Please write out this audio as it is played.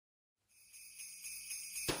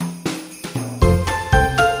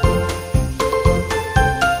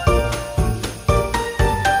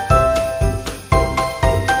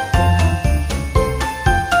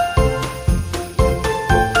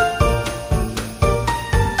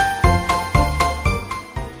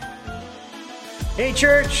Hey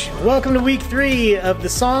church, welcome to week 3 of the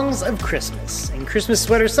Songs of Christmas. And Christmas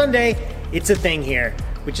Sweater Sunday, it's a thing here,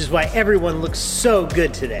 which is why everyone looks so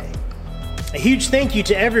good today. A huge thank you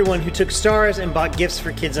to everyone who took stars and bought gifts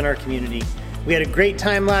for kids in our community. We had a great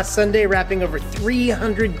time last Sunday wrapping over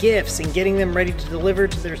 300 gifts and getting them ready to deliver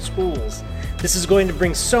to their schools. This is going to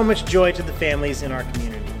bring so much joy to the families in our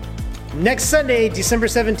community. Next Sunday, December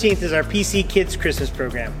 17th, is our PC Kids Christmas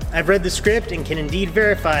program. I've read the script and can indeed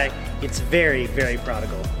verify it's very, very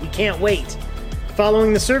prodigal. We can't wait.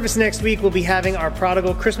 Following the service next week, we'll be having our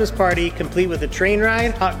prodigal Christmas party, complete with a train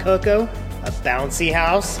ride, hot cocoa, a bouncy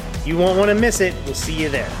house. You won't want to miss it. We'll see you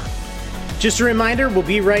there. Just a reminder, we'll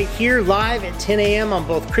be right here live at 10 a.m. on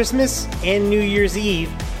both Christmas and New Year's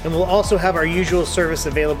Eve, and we'll also have our usual service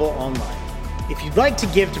available online. If you'd like to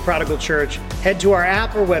give to Prodigal Church, head to our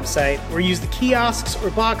app or website or use the kiosks or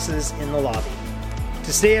boxes in the lobby.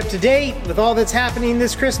 To stay up to date with all that's happening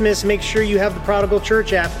this Christmas, make sure you have the Prodigal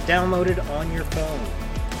Church app downloaded on your phone.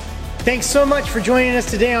 Thanks so much for joining us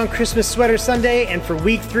today on Christmas Sweater Sunday and for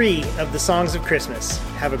week 3 of the Songs of Christmas.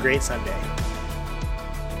 Have a great Sunday.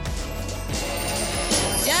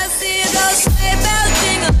 Just see those sleigh bells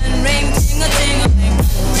jingling, ring, tingle, tingling.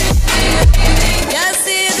 Just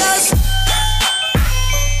see those.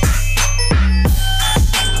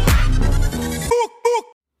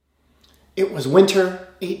 It was winter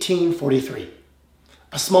 1843.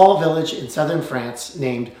 A small village in southern France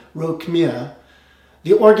named Roquemieux.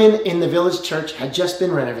 The organ in the village church had just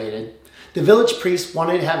been renovated. The village priest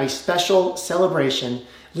wanted to have a special celebration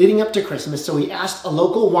leading up to Christmas, so he asked a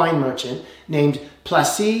local wine merchant named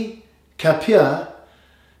Placide Capua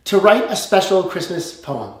to write a special Christmas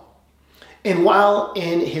poem. And while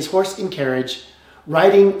in his horse and carriage,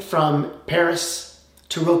 riding from Paris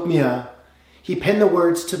to Roquemieux, he penned the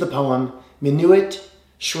words to the poem, Minuit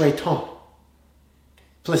Chrétien.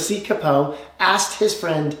 Placide Capua asked his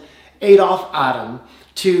friend Adolphe Adam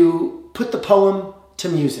to put the poem to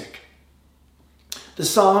music. The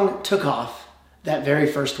song took off that very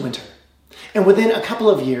first winter, and within a couple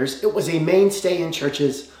of years, it was a mainstay in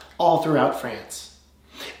churches all throughout France.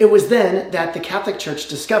 It was then that the Catholic Church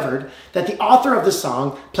discovered that the author of the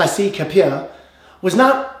song, Placide Capua, was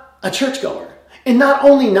not a churchgoer. And not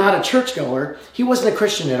only not a churchgoer, he wasn't a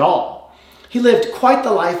Christian at all. He lived quite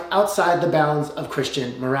the life outside the bounds of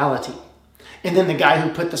Christian morality. And then the guy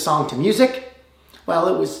who put the song to music,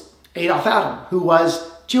 well, it was Adolphe Adam, who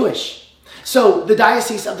was Jewish. So the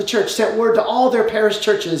diocese of the church sent word to all their parish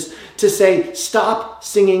churches to say, stop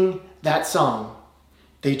singing that song.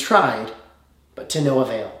 They tried, but to no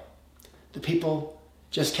avail. The people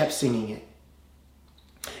just kept singing it.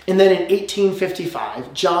 And then in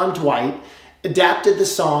 1855, John Dwight adapted the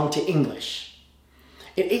song to English.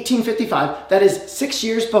 In 1855, that is 6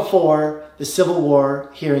 years before the Civil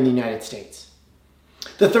War here in the United States.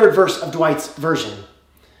 The third verse of Dwight's version,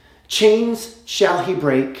 chains shall he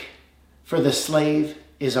break, for the slave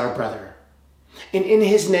is our brother. And in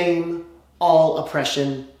his name, all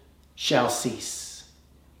oppression shall cease.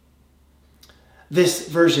 This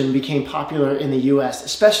version became popular in the U.S.,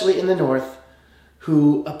 especially in the North,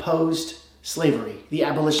 who opposed slavery, the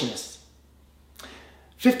abolitionists.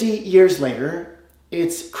 50 years later,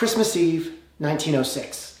 it's Christmas Eve,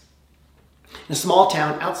 1906. In a small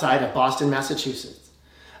town outside of Boston, Massachusetts,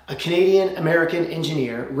 a Canadian-American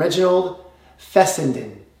engineer, Reginald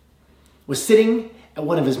Fessenden, was sitting at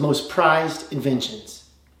one of his most prized inventions,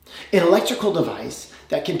 an electrical device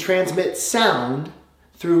that can transmit sound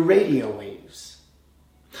through radio waves.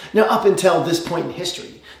 Now, up until this point in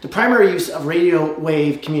history, the primary use of radio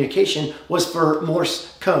wave communication was for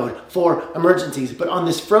Morse code, for emergencies. But on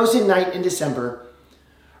this frozen night in December,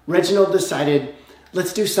 Reginald decided,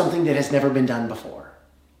 let's do something that has never been done before.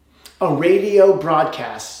 A radio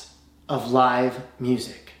broadcast of live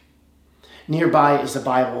music. Nearby is the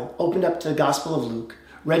Bible, opened up to the Gospel of Luke.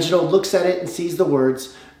 Reginald looks at it and sees the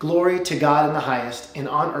words, glory to God in the highest, and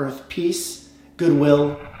on earth peace,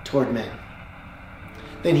 goodwill toward men.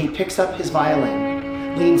 Then he picks up his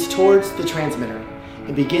violin, leans towards the transmitter,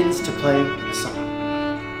 and begins to play a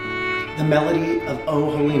song. The melody of O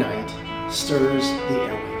Holy Night stirs the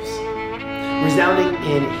airwaves, resounding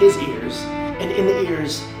in his ears and in the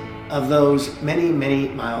ears of those many, many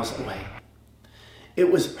miles away. It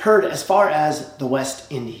was heard as far as the West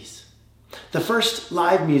Indies. The first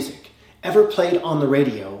live music ever played on the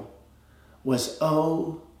radio was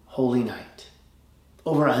O Holy Night,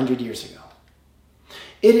 over 100 years ago.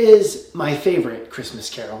 It is my favorite Christmas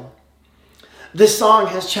carol. This song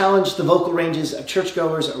has challenged the vocal ranges of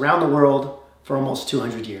churchgoers around the world for almost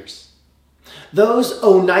 200 years. Those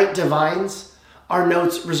O Night Divines are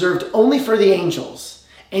notes reserved only for the angels,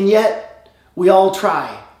 and yet We all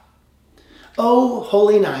try. Oh,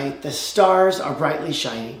 holy night, the stars are brightly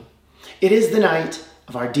shining. It is the night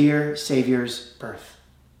of our dear Savior's birth.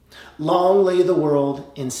 Long lay the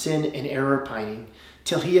world in sin and error pining,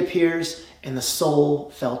 till he appears and the soul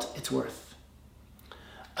felt its worth.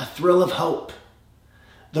 A thrill of hope.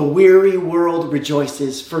 The weary world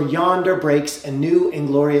rejoices, for yonder breaks a new and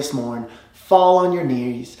glorious morn. Fall on your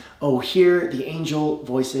knees, oh, hear the angel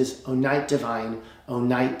voices, O night divine, O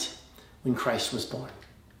night when Christ was born.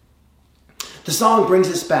 The song brings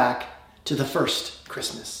us back to the first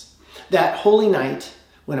Christmas, that holy night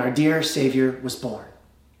when our dear Savior was born.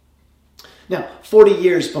 Now, 40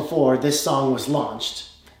 years before this song was launched,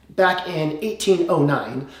 back in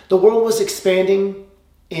 1809, the world was expanding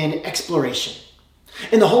in exploration.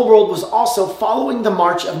 And the whole world was also following the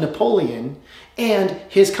march of Napoleon and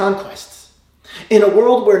his conquests. In a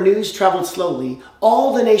world where news traveled slowly,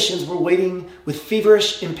 all the nations were waiting with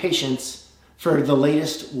feverish impatience for the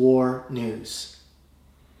latest war news.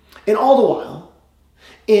 And all the while,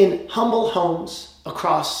 in humble homes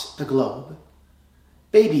across the globe,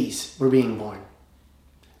 babies were being born.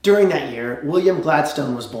 During that year, William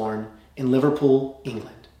Gladstone was born in Liverpool,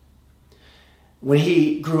 England. When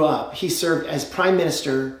he grew up, he served as Prime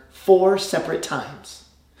Minister 4 separate times.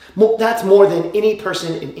 That's more than any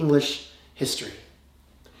person in English history.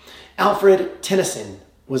 Alfred Tennyson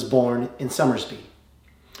was born in Somersby,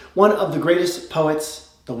 one of the greatest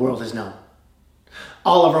poets the world has known.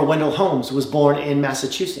 Oliver Wendell Holmes was born in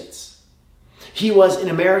Massachusetts. He was an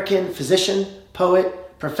American physician,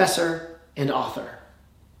 poet, professor, and author.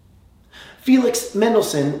 Felix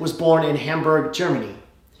Mendelssohn was born in Hamburg, Germany.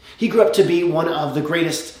 He grew up to be one of the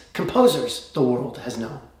greatest composers the world has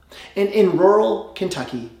known. And in rural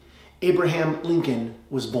Kentucky, Abraham Lincoln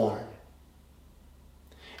was born.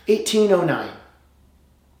 1809,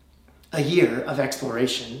 a year of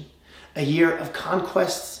exploration, a year of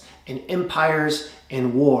conquests and empires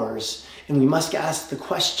and wars. And we must ask the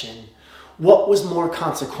question, what was more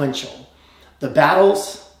consequential? The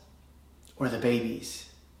battles or the babies?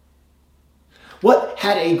 What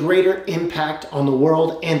had a greater impact on the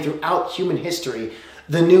world and throughout human history?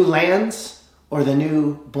 The new lands or the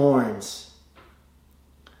newborns?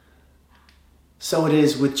 So it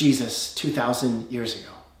is with Jesus 2,000 years ago.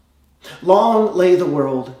 Long lay the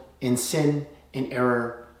world in sin and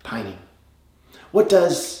error pining. What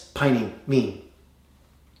does pining mean?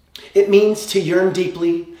 It means to yearn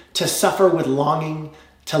deeply, to suffer with longing,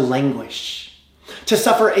 to languish. To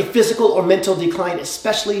suffer a physical or mental decline,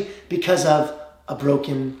 especially because of a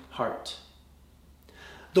broken heart.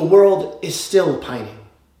 The world is still pining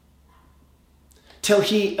till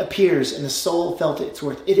he appears and the soul felt its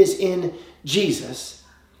worth. It is in Jesus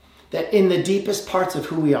that in the deepest parts of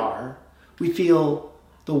who we are, we feel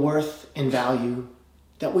the worth and value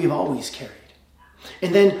that we've always carried.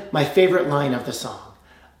 And then my favorite line of the song,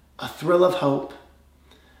 a thrill of hope,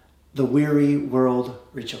 the weary world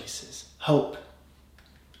rejoices. Hope.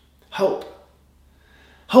 Hope.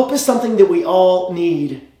 Hope is something that we all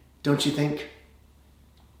need, don't you think?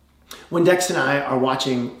 When Dex and I are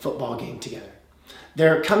watching a football game together,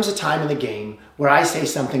 there comes a time in the game where I say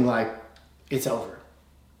something like, it's over.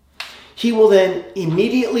 He will then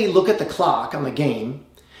immediately look at the clock on the game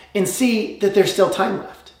and see that there's still time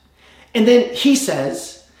left. And then he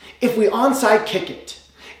says, if we onside kick it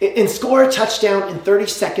and score a touchdown in 30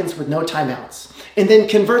 seconds with no timeouts, and then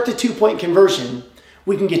convert the 2-point conversion,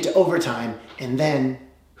 we can get to overtime, and then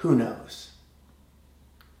who knows?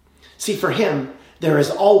 See, for him, there is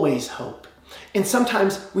always hope. And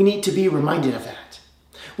sometimes we need to be reminded of that.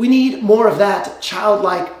 We need more of that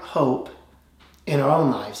childlike hope in our own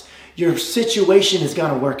lives. Your situation is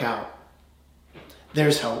going to work out.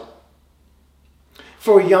 There's hope.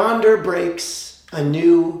 For yonder breaks a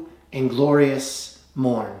new and glorious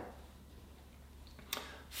morn.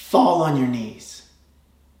 Fall on your knees.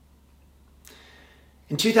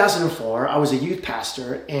 In 2004, I was a youth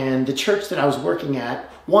pastor, and the church that I was working at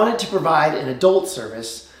wanted to provide an adult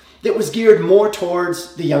service that was geared more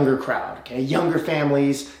towards the younger crowd, okay? Younger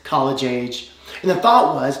families, college age. And the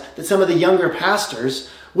thought was that some of the younger pastors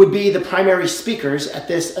would be the primary speakers at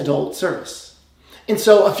this adult service. And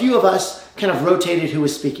so a few of us kind of rotated who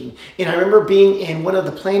was speaking. And I remember being in one of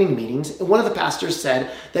the planning meetings, and one of the pastors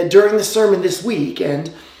said that during the sermon this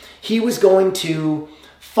weekend, he was going to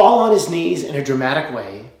fall on his knees in a dramatic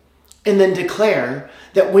way and then declare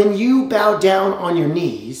that when you bow down on your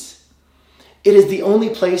knees, it is the only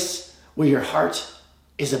place where your heart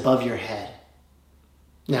is above your head.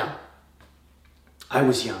 Now, I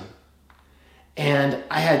was young, and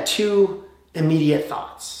I had two immediate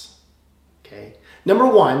thoughts. Okay, number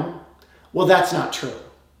one, well, that's not true.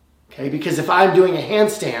 Okay, because if I'm doing a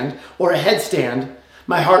handstand or a headstand,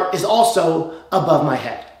 my heart is also above my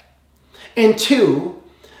head. And two,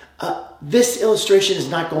 this illustration is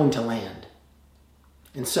not going to land.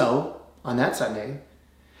 And so, on that Sunday,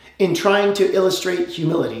 in trying to illustrate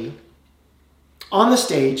humility, on the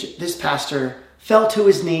stage, this pastor fell to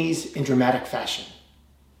his knees in dramatic fashion,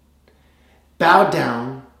 bowed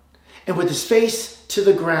down, and with his face to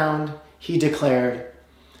the ground, he declared,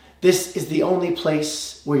 "This is the only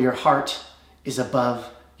place where your heart is above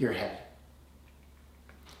your head."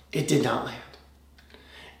 It did not land.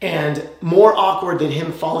 And more awkward than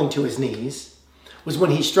him falling to his knees was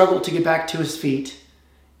when he struggled to get back to his feet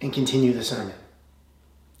and continue the sermon.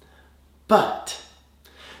 But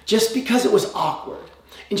just because it was awkward,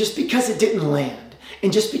 and just because it didn't land,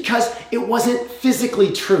 and just because it wasn't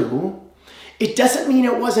physically true, it doesn't mean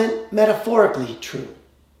it wasn't metaphorically true.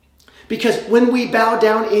 Because when we bow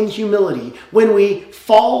down in humility, when we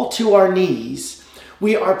fall to our knees,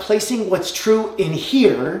 we are placing what's true in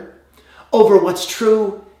here over what's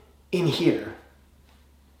true in here.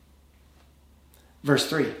 Verse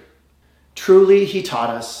 3, "Truly he taught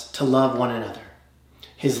us to love one another.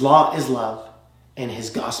 His law is love, and his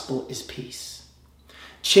gospel is peace.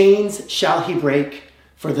 Chains shall he break,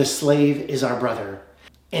 for the slave is our brother,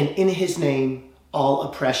 and in his name all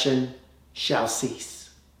oppression shall cease.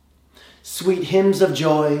 Sweet hymns of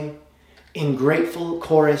joy in grateful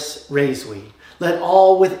chorus raise we. Let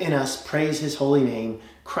all within us praise his holy name.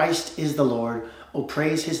 Christ is the Lord. Oh,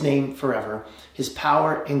 praise his name forever. His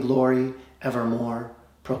power and glory evermore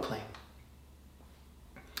proclaim."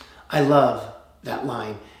 I love that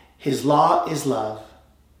line. His law is love,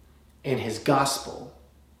 and his gospel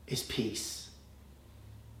is peace.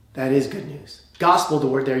 That is good news. Gospel, the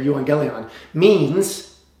word there, euangelion,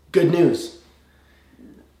 means good news.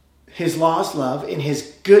 His law is love, and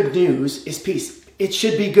his good news is peace. It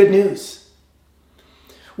should be good news.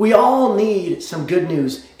 We all need some good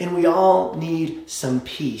news, and we all need some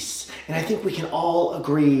peace. And I think we can all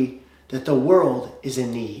agree that the world is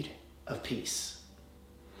in need of peace.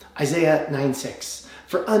 Isaiah 9:6,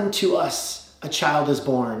 "For unto us a child is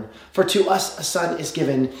born, for to us a son is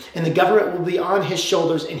given, and the government will be on his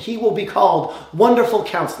shoulders, and he will be called Wonderful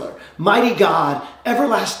Counselor, Mighty God,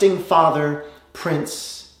 Everlasting Father,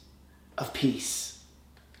 Prince of Peace."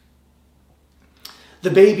 The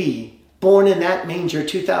baby born in that manger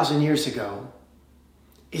 2,000 years ago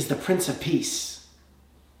is the Prince of Peace.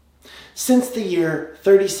 Since the year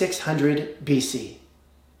 3600 BC,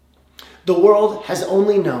 the world has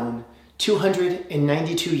only known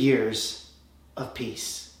 292 years of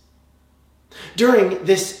peace. During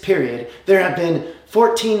this period, there have been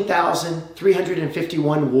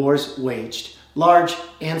 14,351 wars waged, large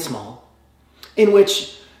and small, in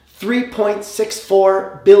which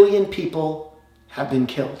 3.64 billion people have been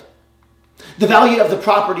killed. The value of the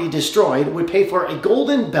property destroyed would pay for a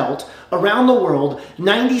golden belt around the world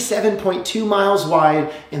 97.2 miles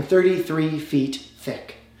wide and 33 feet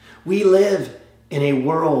thick. We live in a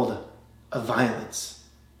world of violence.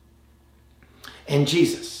 And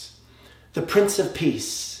Jesus, the Prince of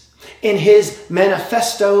Peace, in his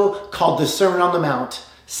manifesto called the Sermon on the Mount,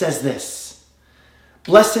 says this: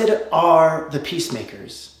 "Blessed are the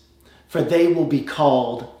peacemakers, for they will be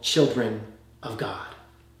called children of God."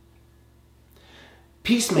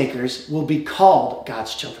 Peacemakers will be called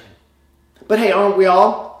God's children. But hey, aren't we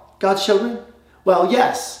all God's children? Well,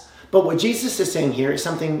 yes. But what Jesus is saying here is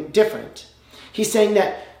something different. He's saying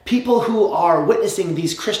that people who are witnessing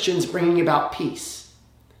these Christians bringing about peace,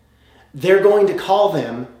 they're going to call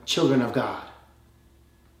them children of God.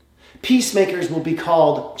 Peacemakers will be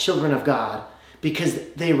called children of God because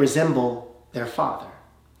they resemble their Father.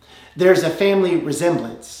 There's a family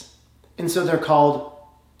resemblance, and so they're called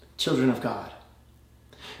children of God.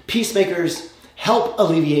 Peacemakers help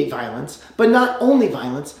alleviate violence, but not only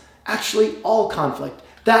violence, actually all conflict.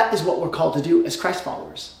 That is what we're called to do as Christ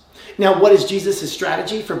followers. Now, what is Jesus'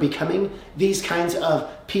 strategy for becoming these kinds of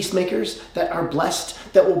peacemakers that are blessed,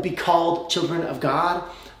 that will be called children of God?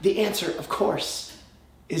 The answer, of course,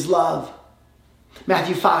 is love.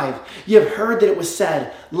 Matthew 5, "You have heard that it was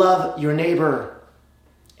said, 'Love your neighbor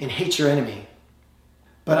and hate your enemy.'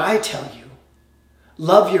 But I tell you,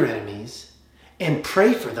 love your enemies and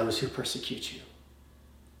pray for those who persecute you."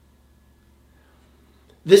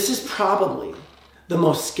 This is probably the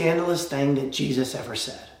most scandalous thing that Jesus ever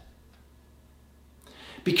said,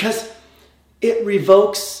 because it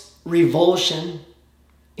revokes revulsion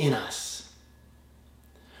in us.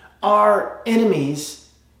 Our enemies,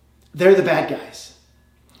 they're the bad guys.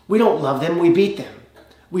 We don't love them, we beat them.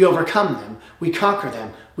 We overcome them, we conquer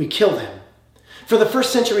them, we kill them. For the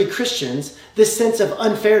first century Christians, this sense of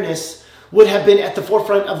unfairness would have been at the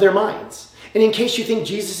forefront of their minds. And in case you think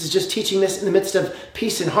Jesus is just teaching this in the midst of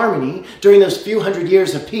peace and harmony during those few hundred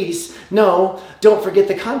years of peace, no, don't forget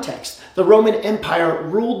the context. The Roman Empire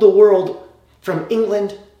ruled the world from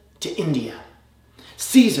England to India.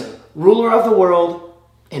 Caesar, ruler of the world,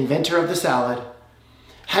 inventor of the salad,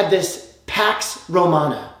 had this Pax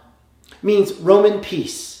Romana, means Roman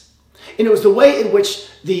peace. And it was the way in which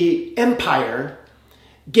the empire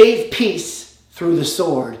gave peace through the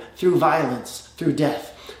sword, through violence, through death.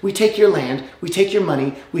 We take your land, we take your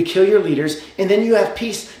money, we kill your leaders, and then you have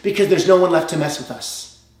peace because there's no one left to mess with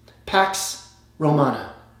us. Pax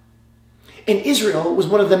Romana. And Israel was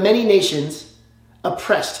one of the many nations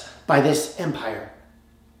oppressed by this empire.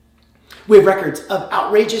 We have records of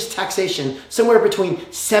outrageous taxation, somewhere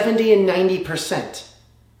between 70 and 90%.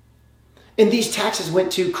 And these taxes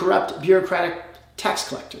went to corrupt, bureaucratic tax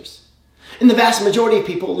collectors. And the vast majority of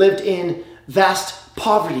people lived in vast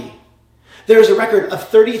poverty. There is a record of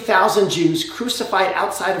 30,000 Jews crucified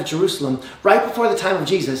outside of Jerusalem right before the time of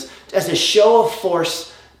Jesus as a show of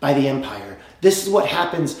force by the empire. This is what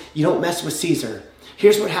happens. You don't mess with Caesar.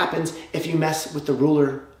 Here's what happens if you mess with the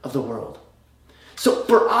ruler of the world. So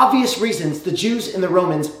for obvious reasons, the Jews and the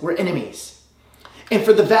Romans were enemies. And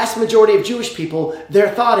for the vast majority of Jewish people, their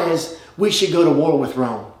thought is, we should go to war with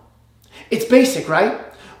Rome. It's basic, right?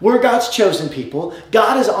 We're God's chosen people.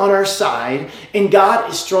 God is on our side, and God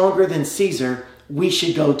is stronger than Caesar. We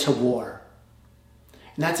should go to war.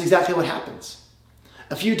 And that's exactly what happens.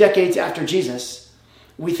 A few decades after Jesus,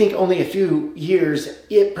 we think only a few years,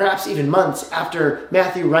 perhaps even months after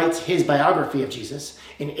Matthew writes his biography of Jesus,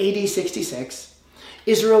 in AD 66,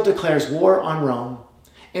 Israel declares war on Rome,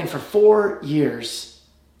 and for 4 years,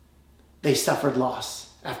 they suffered loss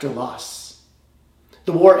after loss.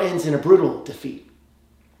 The war ends in a brutal defeat.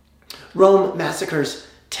 Rome massacres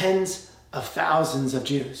tens of thousands of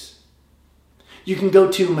Jews. You can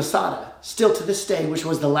go to Masada, still to this day, which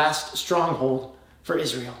was the last stronghold for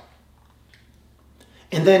Israel.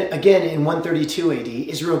 And then again in 132 AD,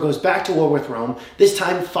 Israel goes back to war with Rome, this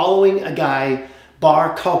time following a guy,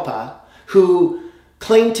 Bar Kokhba, who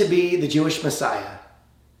claimed to be the Jewish Messiah.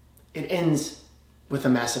 It ends with a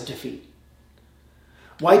massive defeat,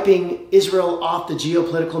 wiping Israel off the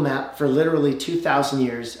geopolitical map for literally 2,000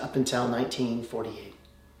 years up until 1948.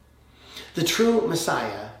 The true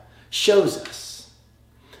Messiah shows us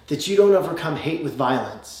that you don't overcome hate with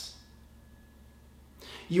violence.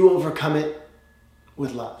 You overcome it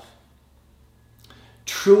with love.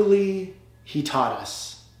 Truly, he taught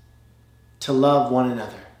us to love one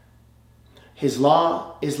another. His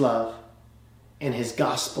law is love, and his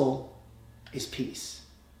gospel is peace.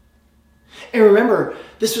 And remember,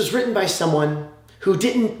 this was written by someone who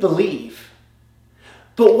didn't believe.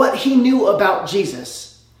 But what he knew about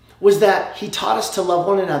Jesus was that he taught us to love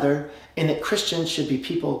one another and that Christians should be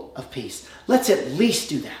people of peace. Let's at least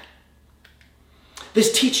do that.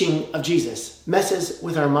 This teaching of Jesus messes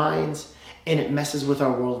with our minds and it messes with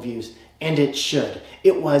our worldviews. And it should.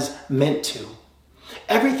 It was meant to.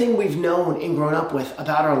 Everything we've known and grown up with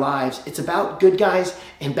about our lives, it's about good guys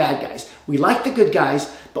and bad guys. We like the good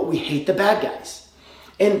guys, but we hate the bad guys.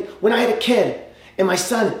 And when I had a kid and my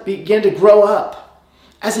son began to grow up,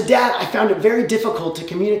 as a dad, I found it very difficult to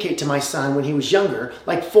communicate to my son when he was younger,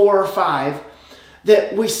 like 4 or 5,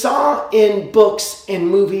 that we saw in books and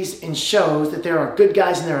movies and shows that there are good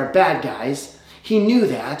guys and there are bad guys. He knew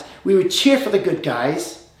that. We would cheer for the good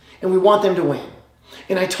guys and we want them to win.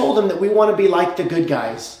 And I told him that we want to be like the good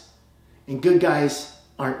guys, and good guys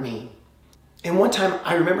aren't mean. And one time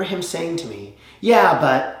I remember him saying to me, yeah,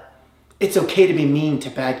 but it's okay to be mean to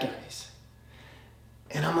bad guys.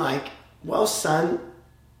 And I'm like, well, son,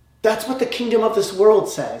 that's what the kingdom of this world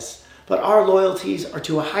says. But our loyalties are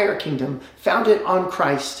to a higher kingdom founded on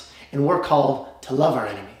Christ, and we're called to love our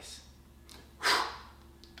enemies.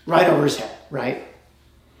 Right over his head, right?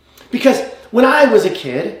 Because when I was a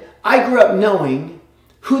kid, I grew up knowing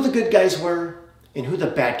who the good guys were and who the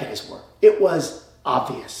bad guys were. It was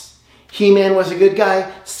obvious. He-Man was a good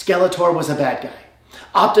guy. Skeletor was a bad guy.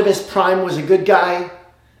 Optimus Prime was a good guy.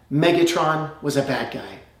 Megatron was a bad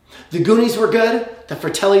guy. The Goonies were good. The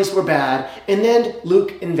Fratellis were bad. And then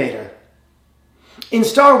Luke and Vader. In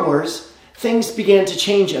Star Wars, things began to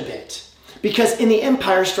change a bit. Because in The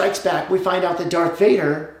Empire Strikes Back, we find out that Darth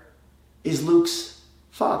Vader is Luke's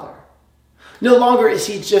father. No longer is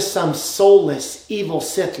he just some soulless, evil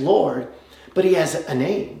Sith Lord, but he has a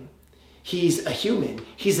name. He's a human.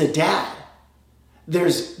 He's a dad.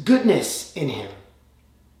 There's goodness in him.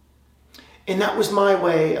 And that was my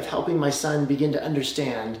way of helping my son begin to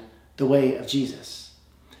understand the way of Jesus.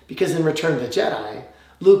 because in Return of the Jedi,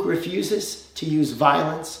 Luke refuses to use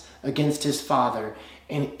violence against his father,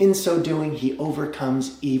 and in so doing, he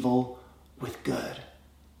overcomes evil with good.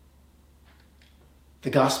 The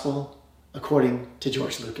Gospel according to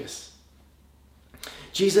George Lucas.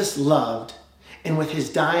 Jesus loved, and with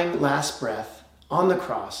his dying last breath on the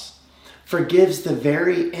cross, forgives the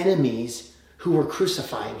very enemies who were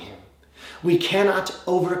crucifying him. We cannot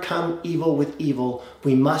overcome evil with evil.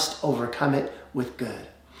 We must overcome it with good.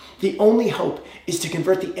 The only hope is to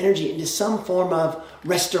convert the energy into some form of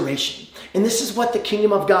restoration. And this is what the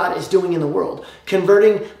kingdom of God is doing in the world,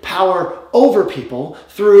 converting power over people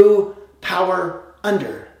through power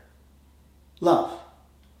under love.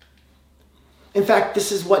 In fact,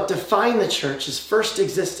 this is what defined the church's first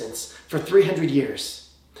existence for 300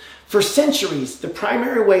 years. For centuries, the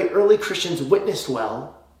primary way early Christians witnessed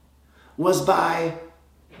well was by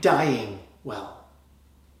dying well.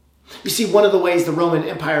 You see, one of the ways the Roman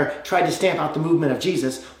Empire tried to stamp out the movement of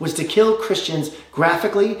Jesus was to kill Christians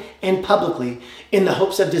graphically and publicly in the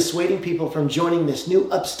hopes of dissuading people from joining this new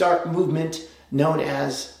upstart movement known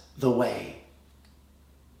as the Way.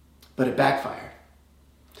 But it backfired.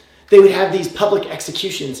 They would have these public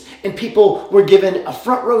executions, and people were given a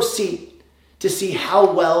front row seat to see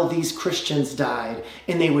how well these Christians died,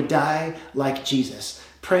 and they would die like Jesus,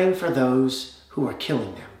 praying for those who were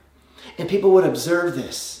killing them. And people would observe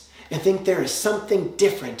this and think there is something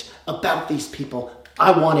different about these people.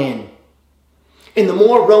 I want in. And the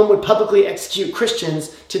more Rome would publicly execute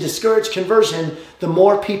Christians to discourage conversion, the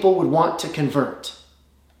more people would want to convert.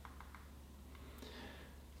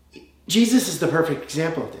 Jesus is the perfect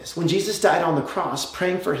example of this. When Jesus died on the cross,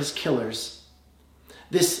 praying for his killers,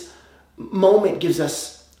 this moment gives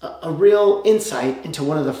us a real insight into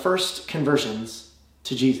one of the first conversions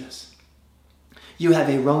to Jesus. You have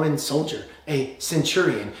a Roman soldier, a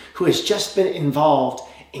centurion, who has just been involved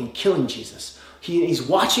in killing Jesus. He's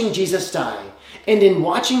watching Jesus die. And in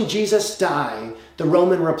watching Jesus die, the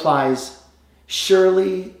Roman replies,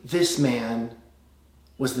 "Surely this man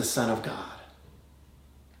was the Son of God."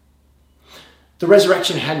 The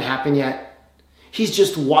resurrection hadn't happened yet. He's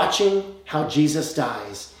just watching how Jesus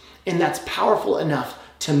dies. And that's powerful enough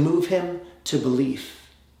to move him to belief.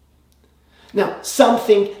 Now, some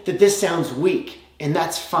think that this sounds weak, and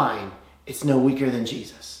that's fine. It's no weaker than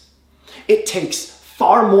Jesus. It takes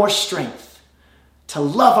far more strength to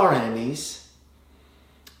love our enemies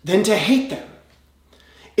than to hate them.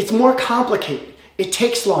 It's more complicated. It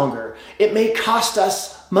takes longer. It may cost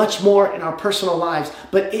us much more in our personal lives,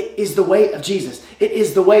 but it is the way of Jesus. It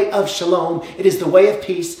is the way of shalom. It is the way of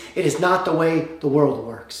peace. It is not the way the world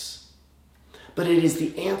works. But it is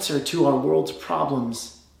the answer to our world's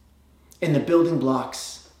problems and the building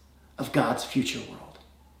blocks of God's future world.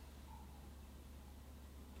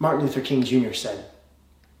 Martin Luther King Jr. said,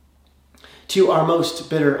 "To our most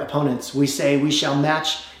bitter opponents, we say we shall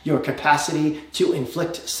match your capacity to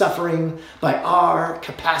inflict suffering by our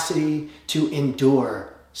capacity to endure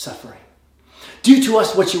suffering. Do to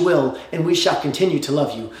us what you will, and we shall continue to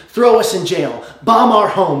love you. Throw us in jail, bomb our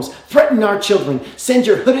homes, threaten our children, send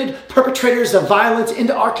your hooded perpetrators of violence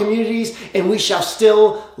into our communities, and we shall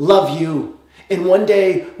still love you. And one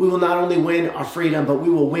day we will not only win our freedom, but we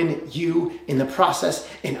will win you in the process,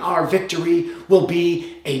 and our victory will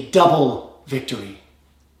be a double victory."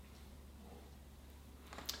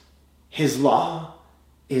 His law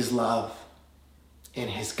is love, and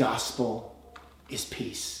his gospel is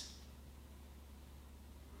peace.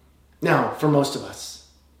 Now, for most of us,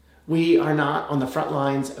 we are not on the front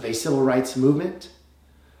lines of a civil rights movement.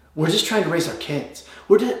 We're just trying to raise our kids.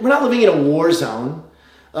 We're not living in a war zone,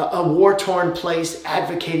 a war-torn place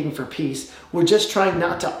advocating for peace. We're just trying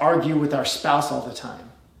not to argue with our spouse all the time.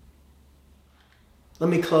 Let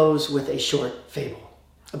me close with a short fable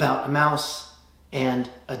about a mouse and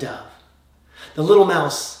a dove. The little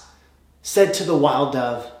mouse said to the wild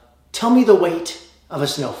dove, "Tell me the weight of a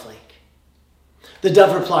snowflake." The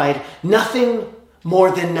dove replied, "Nothing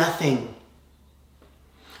more than nothing."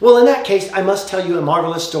 "Well, in that case, I must tell you a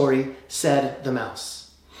marvelous story," said the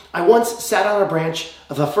mouse. "I once sat on a branch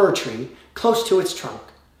of a fir tree close to its trunk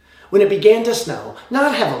when it began to snow,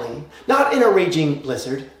 not heavily, not in a raging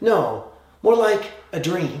blizzard, no, more like a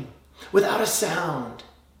dream, without a sound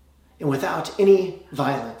and without any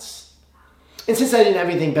violence. And since I didn't have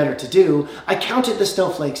anything better to do, I counted the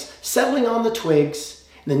snowflakes settling on the twigs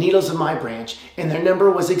and the needles of my branch, and their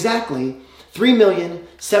number was exactly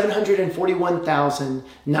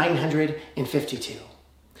 3,741,952.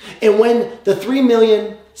 And when the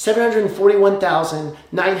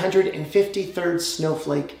 3,741,953rd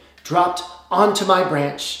snowflake dropped onto my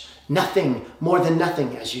branch, nothing more than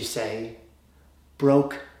nothing, as you say,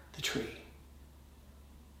 broke the tree.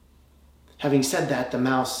 Having said that, the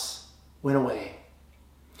mouse went away.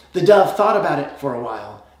 The dove thought about it for a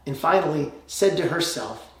while and finally said to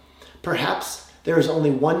herself, perhaps there is only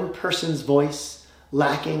one person's voice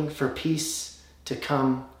lacking for peace to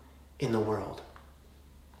come in the world.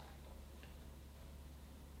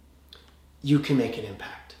 You can make an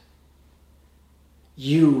impact.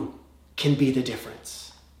 You can be the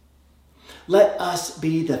difference. Let us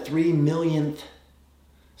be the 3 millionth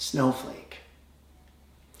snowflake.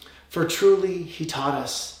 For truly he taught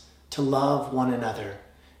us to love one another.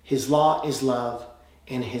 His law is love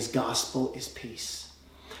and his gospel is peace.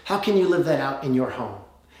 How can you live that out in your home,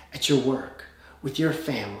 at your work, with your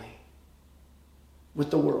family, with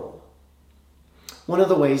the world? One of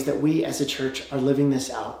the ways that we as a church are living this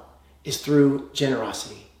out is through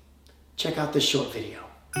generosity. Check out this short video.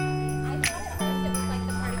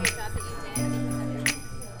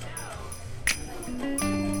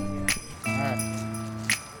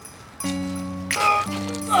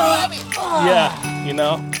 Yeah, you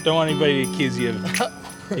know, don't want anybody to accuse you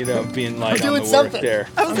of, being light on the work there.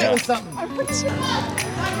 I was doing something.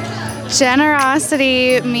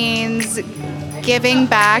 Generosity means giving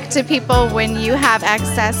back to people when you have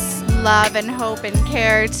excess love and hope and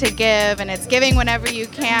care to give, and it's giving whenever you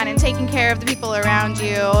can and taking care of the people around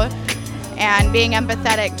you and being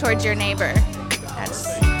empathetic towards your neighbor. That's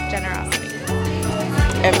generosity.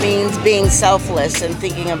 It means being selfless and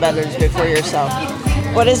thinking of others before yourself.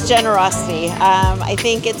 What is generosity? I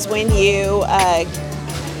think it's when you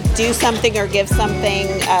do something or give something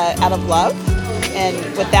out of love and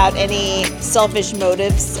without any selfish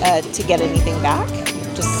motives to get anything back.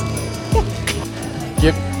 Just,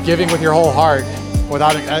 Giving with your whole heart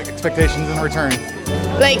without expectations in return.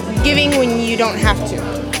 Like giving when you don't have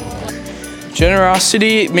to.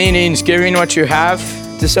 Generosity means giving what you have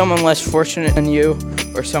to someone less fortunate than you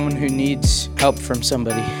or someone who needs help from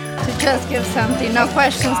somebody. To just give something, no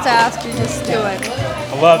questions to ask, you just do it.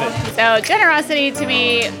 I love it. So generosity to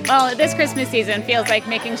me, well, this Christmas season feels like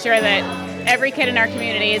making sure that every kid in our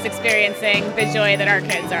community is experiencing the joy that our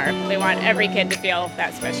kids are. We want every kid to feel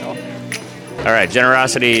that special. All right,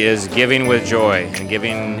 generosity is giving with joy and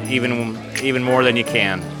giving even more than you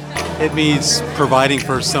can. It means providing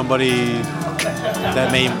for somebody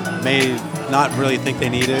that may not really think they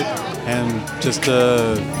need it and just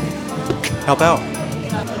to help out.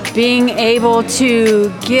 Being able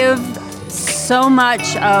to give so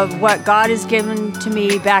much of what God has given to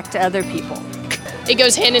me back to other people. It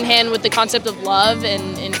goes hand in hand with the concept of love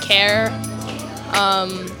and care.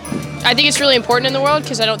 I think it's really important in the world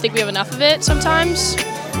because I don't think we have enough of it sometimes.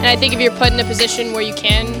 And I think if you're put in a position where you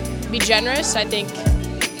can be generous, I think,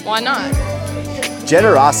 why not?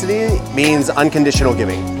 Generosity means unconditional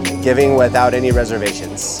giving without any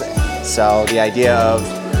reservations. So the idea of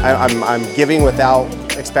I'm giving without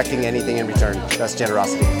expecting anything in return. That's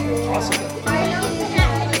generosity. Awesome.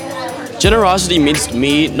 Generosity means to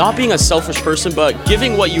me not being a selfish person, but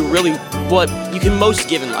giving what you can most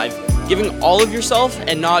give in life. Giving all of yourself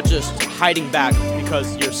and not just hiding back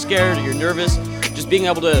because you're scared or you're nervous. Just being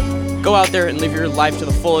able to go out there and live your life to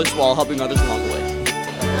the fullest while helping others along the way.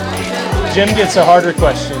 Jim gets a harder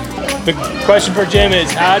question. The question for Jim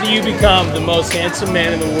is, how do you become the most handsome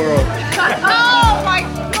man in the world? Oh my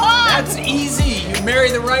God! That's easy. You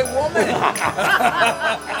marry the right woman.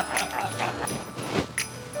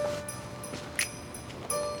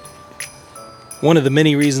 One of the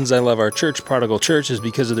many reasons I love our church, Prodigal Church, is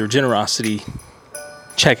because of their generosity.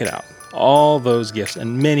 Check it out. All those gifts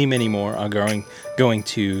and many, many more are going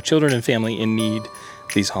to children and family in need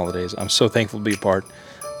these holidays. I'm so thankful to be a part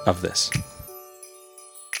of this.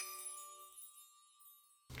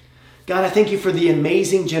 God, I thank you for the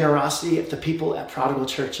amazing generosity of the people at Prodigal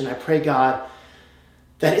Church. And I pray, God,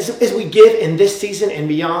 that as we give in this season and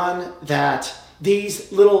beyond, that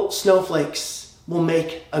these little snowflakes will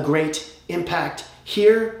make a great impact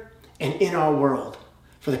here and in our world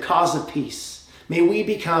for the cause of peace. May we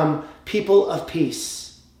become people of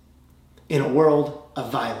peace in a world of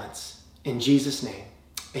violence. In Jesus' name,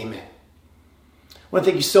 amen. I want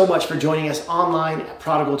to thank you so much for joining us online at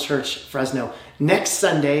Prodigal Church Fresno. Next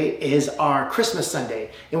Sunday is our Christmas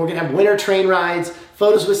Sunday, and we're going to have winter train rides,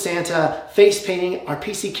 photos with Santa, face painting, our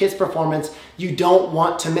PC Kids performance. You don't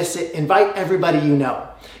want to miss it. Invite everybody you know.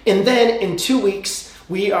 And then in 2 weeks,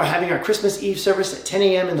 we are having our Christmas Eve service at 10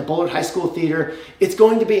 a.m. in the Bullard High School Theater. It's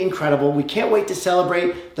going to be incredible. We can't wait to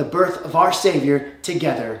celebrate the birth of our Savior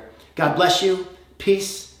together. God bless you.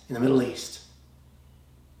 Peace in the Middle East.